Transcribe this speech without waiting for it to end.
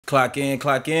Clock in,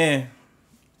 clock in.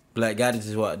 Black Gotti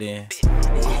just walked in.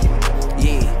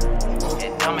 Yeah.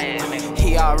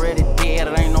 He already dead,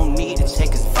 there ain't no need to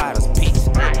check his vitals, bitch.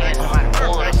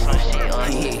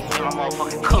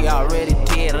 He already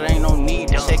dead, there ain't no need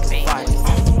to check his vitals.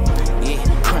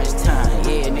 Yeah, crunch time,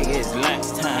 yeah, nigga, it's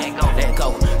lunch time. Let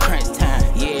go, crunch time,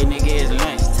 yeah, nigga, it's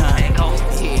lunch time.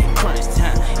 Yeah, crunch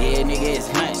time, yeah, nigga, it's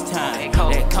lunch time.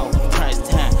 Let go, crunch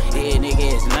time, yeah,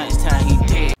 nigga, it's lunch time. He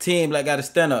dead. Team Black gotta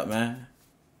stand up, man.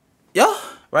 Yo,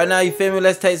 right now, you feel me?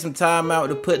 Let's take some time out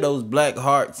to put those black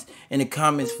hearts in the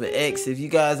comments for X. If you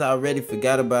guys already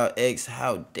forgot about X,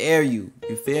 how dare you?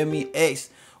 You feel me? X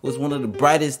was one of the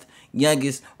brightest,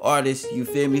 youngest artists, you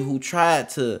feel me, who tried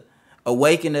to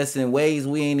awaken us in ways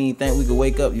we ain't even think we could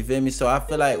wake up, you feel me? So I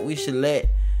feel like we should let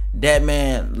that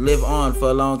man live on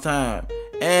for a long time.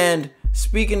 And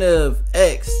speaking of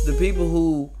X, the people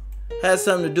who had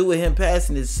something to do with him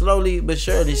passing is slowly but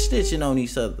surely snitching on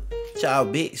each other. Y'all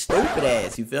big stupid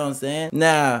ass, you feel what I'm saying?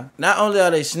 Now, not only are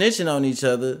they snitching on each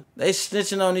other, they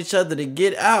snitching on each other to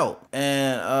get out.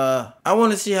 And I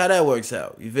want to see how that works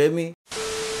out, you feel me?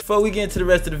 Before we get into the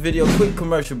rest of the video, quick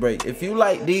commercial break. If you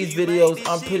like these videos,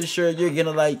 I'm pretty sure you're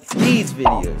gonna like these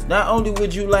videos. Not only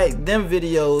would you like them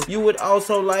videos, you would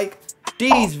also like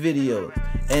these videos.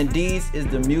 And these is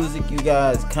the music you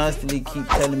guys constantly keep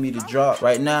telling me to drop.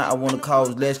 Right now, I want to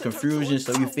cause less confusion,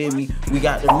 so you feel me? We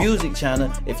got the music channel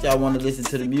if y'all want to listen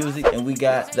to the music, and we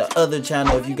got the other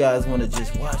channel if you guys want to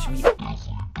just watch me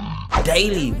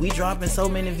daily. We dropping so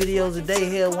many videos a day.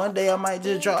 Hell, one day I might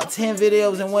just drop 10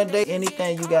 videos in one day.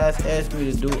 Anything you guys ask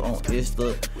me to do on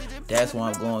Insta, that's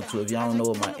what I'm going to. If y'all don't know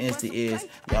what my Insta is,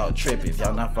 y'all tripping. If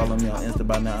y'all not following me on Insta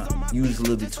by now, you just a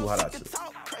little bit too hot out there.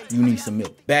 You need some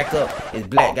milk. Back up is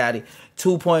Black Gotti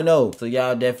 2.0. So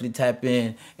y'all definitely tap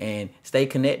in and stay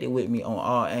connected with me on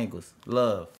all angles.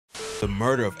 Love. The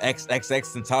murder of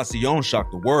XXXTentacion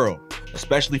shocked the world,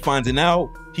 especially finding out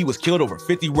he was killed over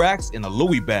 50 racks in a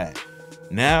Louis bag.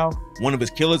 Now, one of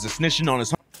his killers is snitching on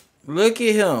his... Look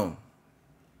at him.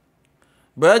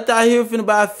 Bro, I thought he was finna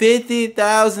buy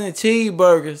 50,000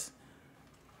 cheeseburgers.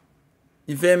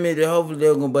 You feel me? Hopefully they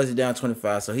were gonna bust it down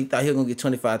 25. So he thought he was gonna get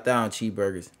 25,000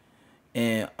 cheeseburgers.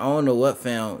 And I don't know what he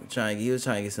was trying to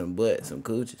get some butt, some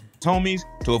coochie. Homies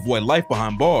to avoid life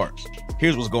behind bars.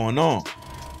 Here's what's going on.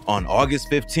 On August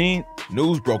 15th,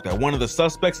 news broke that one of the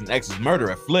suspects in X's murder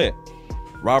had fled.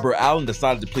 Robert Allen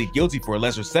decided to plead guilty for a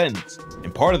lesser sentence,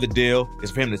 and part of the deal is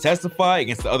for him to testify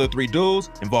against the other 3 dudes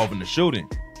involved in the shooting.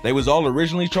 They was all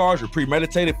originally charged with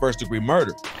premeditated first-degree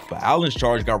murder, but Allen's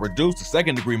charge got reduced to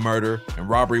second-degree murder and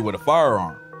robbery with a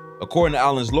firearm. According to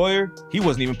Allen's lawyer, he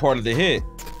wasn't even part of the hit.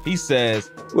 He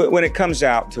says, when it comes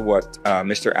out to what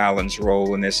Mr. Allen's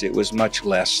role in this, it was much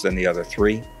less than the other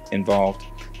 3 involved.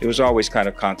 It was always kind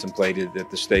of contemplated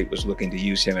that the state was looking to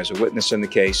use him as a witness in the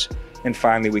case, and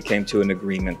finally we came to an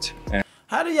agreement.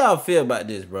 How do y'all feel about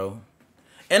this, bro?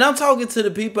 And I'm talking to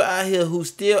the people out here who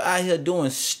still out here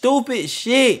doing stupid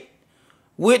shit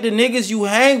with the niggas you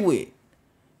hang with.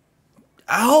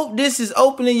 I hope this is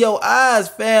opening your eyes,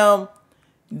 fam.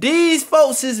 These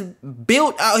folks is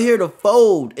built out here to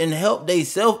fold and help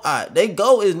theyself out. Their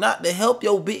goal is not to help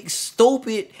your big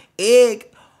stupid egg,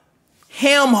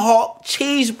 ham hock,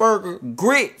 cheeseburger,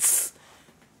 grits,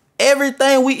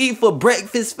 everything we eat for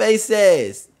breakfast face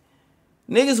ass.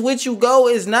 Niggas with you go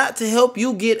is not to help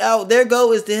you get out. Their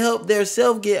goal is to help their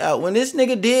self get out. When this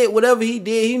nigga did whatever he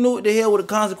did, he knew what the hell were the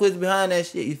consequences behind that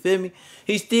shit, you feel me?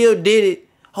 He still did it,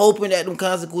 hoping that them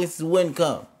consequences wouldn't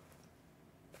come.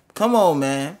 Come on,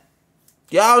 man.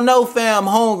 Y'all know, fam,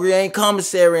 hungry ain't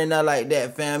commissary and nothing like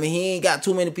that, fam. And he ain't got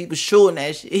too many people shooting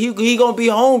that shit. He gonna be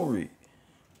hungry.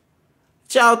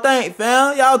 What y'all think,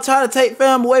 fam? Y'all try to take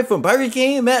fam away from Burger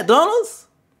King, McDonald's,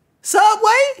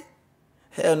 Subway?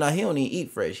 Hell no, he don't even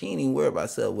eat fresh. He ain't even worry about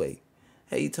Subway.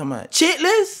 Hey, you talking about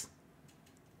Chitlins?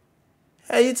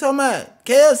 Hey, you talking about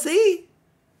KFC?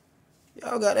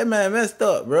 Y'all got that man messed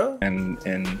up, bro. And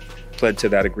pled to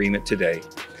that agreement today,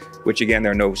 which again,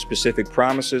 there are no specific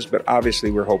promises, but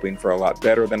obviously we're hoping for a lot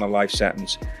better than a life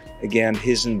sentence. Again,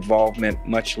 his involvement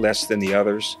much less than the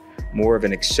others, more of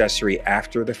an accessory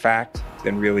after the fact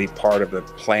than really part of the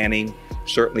planning.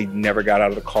 Certainly never got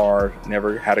out of the car,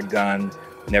 never had a gun,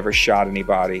 never shot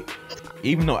anybody.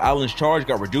 Even though Allen's charge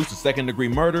got reduced to second-degree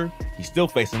murder, he's still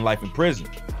facing life in prison.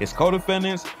 His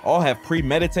co-defendants all have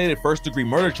premeditated first-degree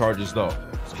murder charges though,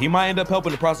 so he might end up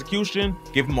helping the prosecution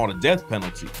give him all the death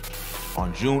penalty.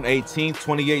 On June 18,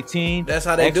 2018, that's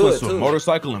how they X do went it to too. A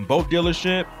motorcycle and boat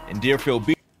dealership in Deerfield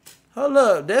Beach. Hold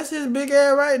up, that's his big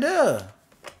ass right there.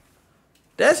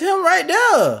 That's him right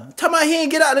there. Talking about he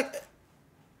ain't get out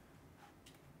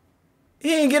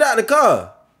the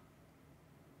car.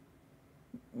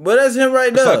 But that's him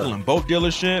right there. Cycling boat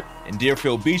dealership in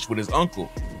Deerfield Beach with his uncle.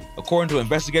 According to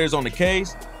investigators on the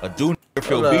case, a dude in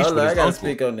Deerfield Beach with his I gotta uncle.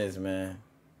 speak on this, man.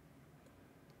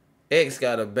 X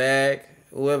got a bag.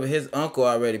 Whoever his uncle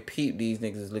already peeped these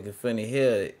niggas looking funny.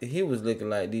 Hell, he was looking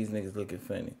like these niggas looking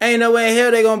funny. Ain't no way in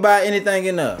hell they gonna buy anything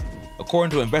enough.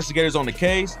 According to investigators on the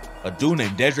case, a dude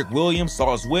named Dedrick Williams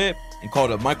saw his whip and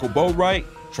called up Michael Boatwright,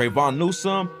 Trayvon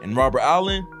Newsome, and Robert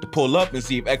Allen to pull up and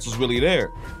see if X was really there.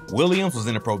 Williams was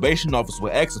in the probation office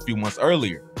with X a few months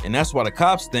earlier, and that's why the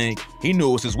cops think he knew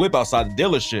it was his whip outside the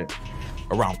dealership.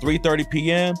 Around 3:30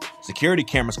 p.m., security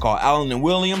cameras caught Allen and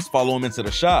Williams follow him into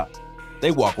the shop. They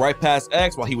walked right past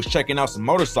X while he was checking out some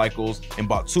motorcycles and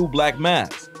bought 2 black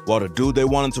masks, while the dude they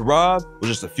wanted to rob was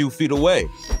just a few feet away.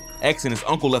 X and his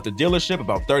uncle left the dealership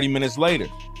about 30 minutes later,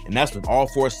 and that's when all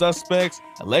 4 suspects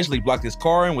allegedly blocked his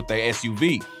car in with their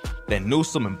SUV. Then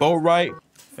Newsome and Boatwright.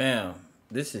 Fam,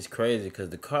 this is crazy because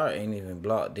the car ain't even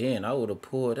blocked in. I would have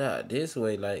pulled out this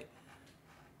way, like,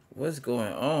 what's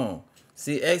going on?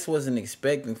 See, X wasn't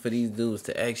expecting for these dudes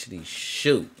to actually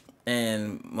shoot.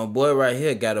 And my boy right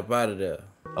here got up out of there.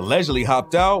 Allegedly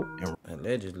hopped out and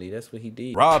Allegedly, that's what he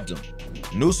did. robbed him.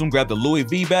 Newsome grabbed a Louis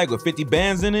V bag with 50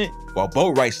 bands in it, while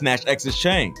Boatwright snatched X's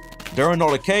chain. During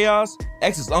all the chaos,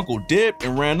 X's uncle dipped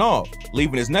and ran off,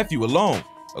 leaving his nephew alone.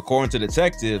 According to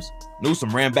detectives,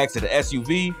 Newsome ran back to the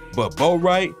SUV, but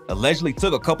Boatwright allegedly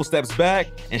took a couple steps back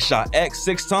and shot X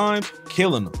 6 times,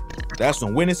 killing him. That's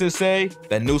when witnesses say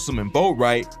that Newsome and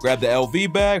Boatwright grabbed the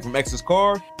LV bag from X's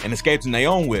car and escaped in their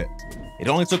own whip. It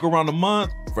only took around a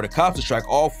month for the cops to track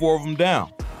all 4 of them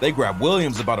down. They grabbed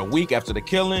Williams about a week after the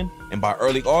killing, and by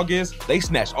early August, they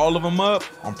snatched all of them up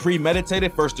on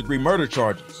premeditated first-degree murder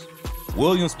charges.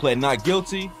 Williams pled not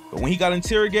guilty, but when he got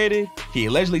interrogated, he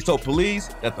allegedly told police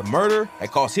that the murder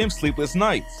had cost him sleepless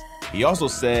nights. He also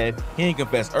said he didn't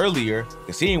confess earlier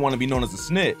because he didn't want to be known as a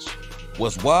snitch.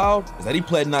 What's wild is that he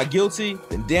pled not guilty,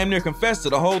 then damn near confessed to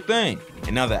the whole thing.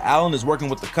 And now that Allen is working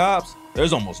with the cops,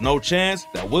 there's almost no chance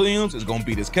that Williams is gonna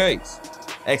beat his case.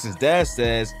 X's dad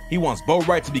says he wants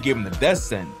Boatwright to be given the death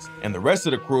sentence and the rest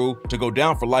of the crew to go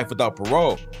down for life without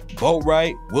parole.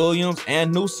 Boatwright, Williams,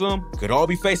 and Newsome could all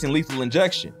be facing lethal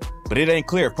injection, but it ain't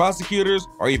clear if prosecutors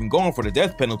are even going for the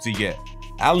death penalty yet.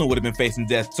 Allen would have been facing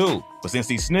death too, but since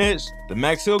he snitched, the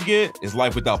max he'll get is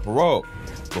life without parole.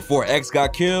 Before X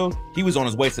got killed, he was on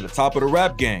his way to the top of the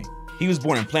rap game. He was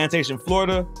born in Plantation,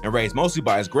 Florida, and raised mostly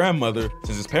by his grandmother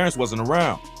since his parents wasn't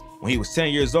around. When he was 10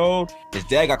 years old, his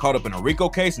dad got caught up in a RICO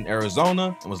case in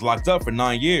Arizona and was locked up for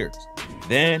 9 years.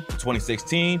 Then, in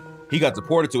 2016, he got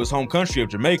deported to his home country of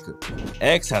Jamaica.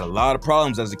 X had a lot of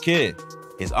problems as a kid.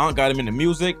 His aunt got him into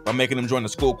music by making him join the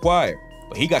school choir,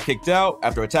 but he got kicked out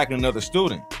after attacking another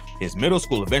student. His middle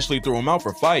school eventually threw him out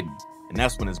for fighting, and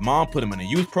that's when his mom put him in a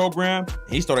youth program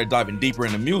and he started diving deeper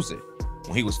into music.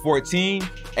 When he was 14,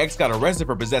 X got arrested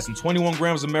for possessing 21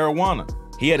 grams of marijuana.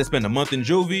 He had to spend a month in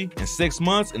juvie and 6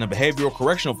 months in a behavioral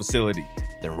correctional facility.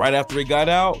 Then right after he got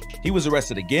out, he was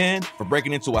arrested again for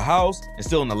breaking into a house and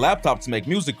stealing a laptop to make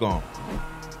music on.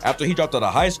 After he dropped out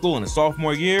of high school in his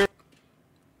sophomore year,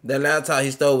 that laptop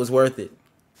he stole was worth it.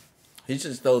 He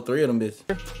should have stole 3 of them bitches.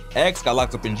 X got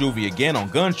locked up in juvie again on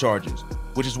gun charges,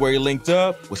 which is where he linked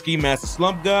up with Ski Mask the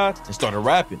Slump God and started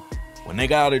rapping. When they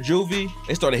got out of juvie,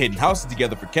 they started hitting houses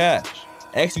together for cash.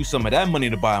 X used some of that money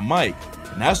to buy a mic,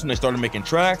 and that's when they started making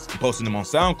tracks and posting them on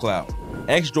SoundCloud.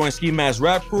 X joined Ski Mask's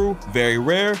rap crew, Very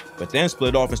Rare, but then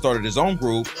split off and started his own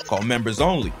group called Members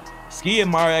Only. Ski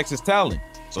admired X's talent,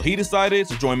 so he decided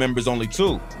to join Members Only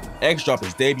too. X dropped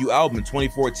his debut album in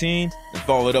 2014 and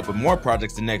followed up with more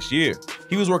projects the next year.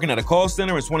 He was working at a call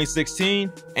center in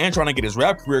 2016 and trying to get his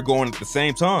rap career going at the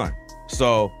same time.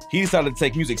 So he decided to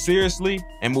take music seriously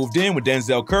and moved in with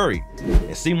Denzel Curry.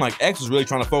 It seemed like X was really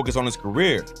trying to focus on his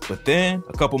career, but then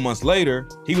a couple months later,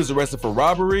 he was arrested for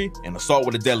robbery and assault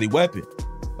with a deadly weapon.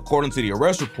 According to the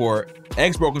arrest report,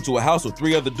 X broke into a house with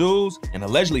 3 other dudes and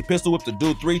allegedly pistol whipped the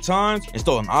dude 3 times and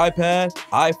stole an iPad,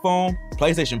 iPhone,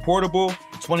 PlayStation Portable,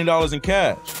 and $20 in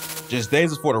cash. Just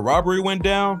days before the robbery went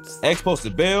down, X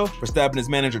posted bail for stabbing his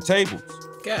manager tables.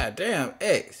 God damn,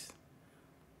 X.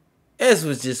 X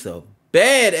was just a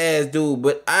badass dude,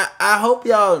 but I hope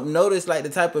y'all noticed like the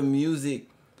type of music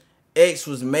X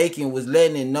was making was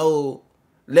letting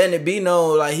it be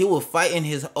known like he was fighting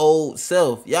his old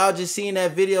self. Y'all just seen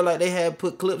that video like they had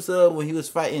put clips of when he was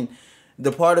fighting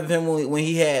the part of him when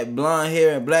he had blonde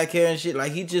hair and black hair and shit.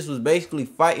 Like he just was basically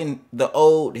fighting the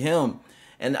old him.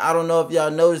 And I don't know if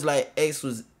y'all noticed like X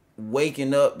was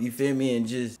waking up, you feel me, and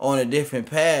just on a different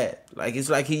path. Like it's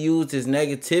like he used his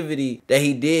negativity that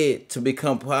he did to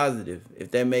become positive,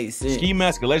 if that makes sense. Ski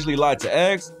Mask allegedly lied to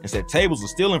X and said Tables was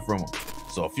stealing from him.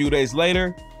 So a few days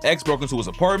later, X broke into his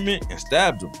apartment and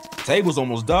stabbed him. Tables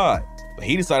almost died, but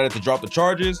he decided to drop the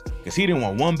charges because he didn't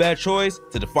want one bad choice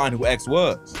to define who X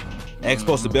was. X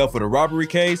posted bail for the robbery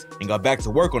case and got back to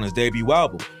work on his debut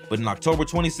album. But in October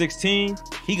 2016,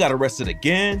 he got arrested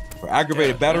again for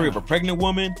aggravated battery of a pregnant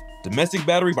woman, domestic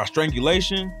battery by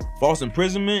strangulation, false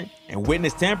imprisonment, and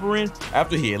witness tampering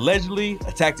after he allegedly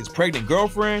attacked his pregnant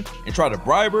girlfriend and tried to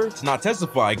bribe her to not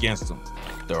testify against him.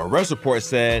 The arrest report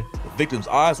said the victim's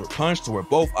eyes were punched to where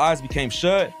both eyes became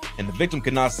shut and the victim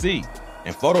could not see,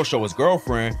 and photos show his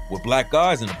girlfriend with black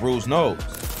eyes and a bruised nose.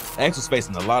 X was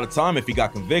facing a lot of time if he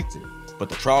got convicted, but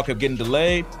the trial kept getting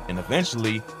delayed, and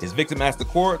eventually his victim asked the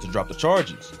court to drop the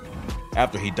charges.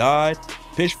 After he died,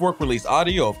 Pitchfork released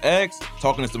audio of X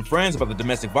talking to some friends about the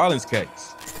domestic violence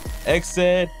case. X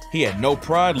said he had no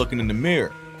pride looking in the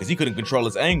mirror because he couldn't control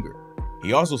his anger.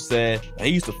 He also said that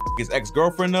he used to f his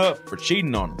ex-girlfriend up for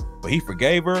cheating on him, but he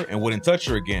forgave her and wouldn't touch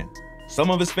her again. Some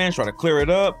of his fans tried to clear it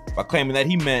up by claiming that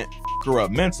he meant f her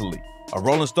up mentally. A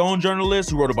Rolling Stone journalist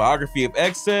who wrote a biography of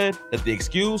X said that the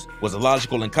excuse was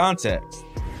illogical in context.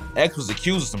 X was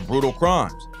accused of some brutal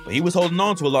crimes, but he was holding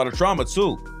on to a lot of trauma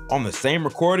too. On the same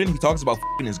recording, he talks about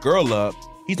f***ing his girl up.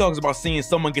 He talks about seeing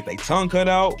someone get their tongue cut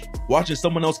out, watching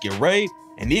someone else get raped,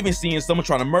 and even seeing someone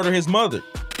trying to murder his mother.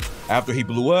 After he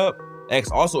blew up, X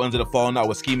also ended up falling out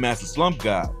with Ski Mask the Slump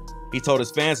God. He told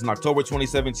his fans in October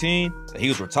 2017 that he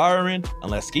was retiring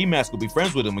unless Ski Mask would be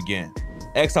friends with him again.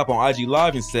 X hopped on IG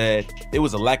Live and said it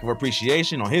was a lack of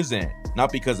appreciation on his end,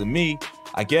 not because of me,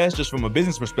 I guess just from a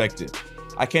business perspective.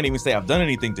 I can't even say I've done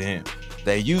anything to him.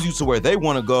 They use you to where they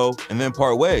want to go and then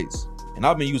part ways. And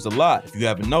I've been used a lot if you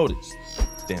haven't noticed.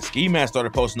 Then Ski Mask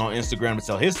started posting on Instagram to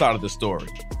tell his side of the story.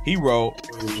 He wrote,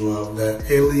 "Well, that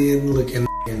alien looking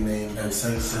name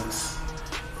XXX.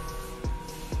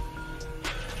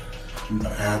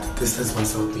 I have to distance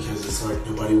myself because it's like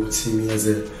nobody would see me as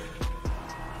an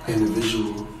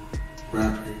individual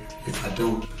rapper if I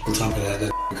don't. On top of that,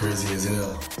 that's crazy as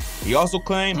hell." He also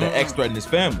claimed that X threatened his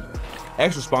family.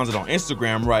 X responded on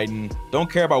Instagram writing, "Don't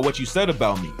care about what you said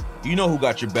about me. You know who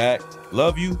got your back.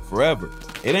 Love you forever."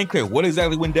 It ain't clear what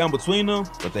exactly went down between them,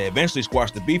 but they eventually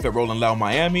squashed the beef at Rollin' Loud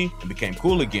Miami and became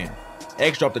cool again.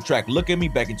 X dropped the track Look At Me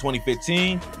back in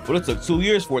 2015, but it took 2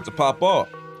 years for it to pop off.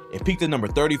 It peaked at number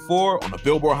 34 on the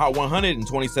Billboard Hot 100 in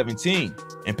 2017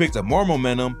 and picked up more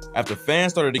momentum after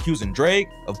fans started accusing Drake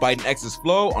of biting X's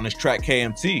flow on his track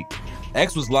KMT.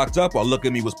 X was locked up while Look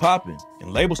At Me was popping,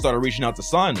 and labels started reaching out to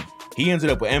sign him. He ended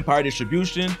up with Empire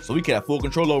Distribution so he could have full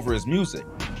control over his music.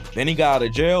 Then he got out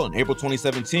of jail in April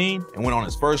 2017 and went on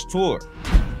his first tour.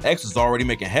 X was already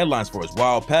making headlines for his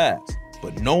wild past,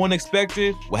 but no one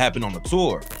expected what happened on the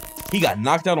tour. He got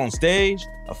knocked out on stage,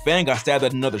 a fan got stabbed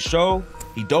at another show,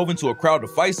 he dove into a crowd to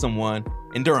fight someone,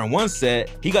 and during one set,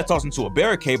 he got tossed into a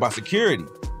barricade by security.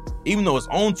 Even though his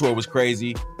own tour was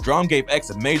crazy, Drum gave X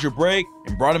a major break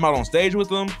and brought him out on stage with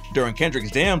him during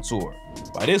Kendrick's Damn tour.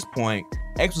 By this point,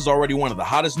 X was already one of the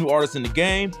hottest new artists in the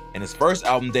game, and his first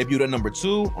album debuted at number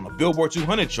 2 on the Billboard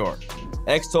 200 chart.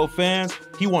 X told fans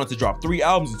he wanted to drop 3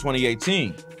 albums in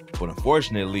 2018, but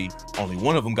unfortunately, only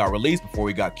one of them got released before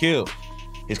he got killed.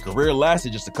 His career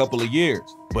lasted just a couple of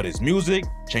years, but his music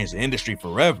changed the industry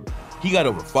forever. He got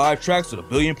over 5 tracks with 1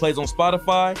 billion plays on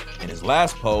Spotify, and his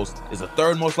last post is the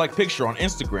 3rd most liked picture on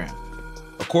Instagram.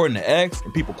 According to X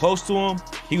and people close to him,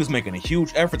 he was making a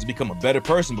huge effort to become a better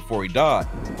person before he died,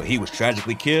 but he was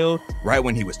tragically killed right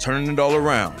when he was turning it all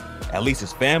around. At least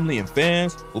his family and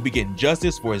fans will be getting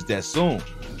justice for his death soon.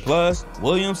 Plus,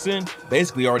 Williamson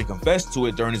basically already confessed to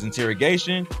it during his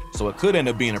interrogation, so it could end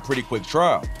up being a pretty quick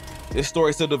trial. This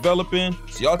story's still developing,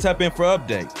 so y'all tap in for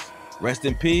updates. Rest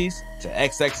in peace to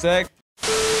XXX.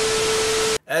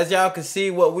 As y'all can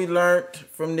see what we learned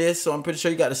from this, so I'm pretty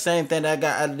sure you got the same thing that I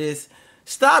got out of this.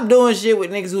 Stop doing shit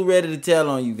with niggas who ready to tell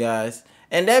on you guys.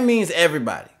 And that means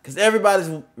everybody. Because everybody's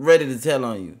ready to tell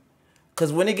on you.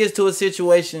 Because when it gets to a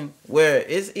situation where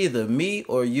it's either me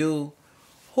or you,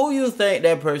 who you think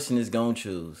that person is going to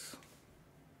choose?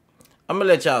 I'm going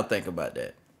to let y'all think about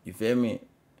that. You feel me?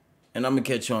 And I'm going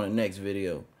to catch you on the next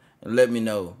video. And let me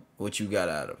know what you got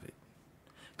out of it.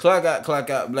 Clock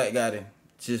out, Black got it.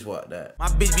 Just what that. My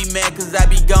bitch be mad cause I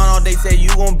be gone all day, say you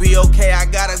gon' be okay. I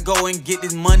gotta go and get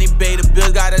this money, babe. The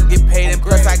bills gotta get paid. And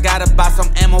plus I gotta buy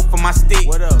some ammo for my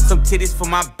stick. Some titties for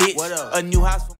my bitch. A new house for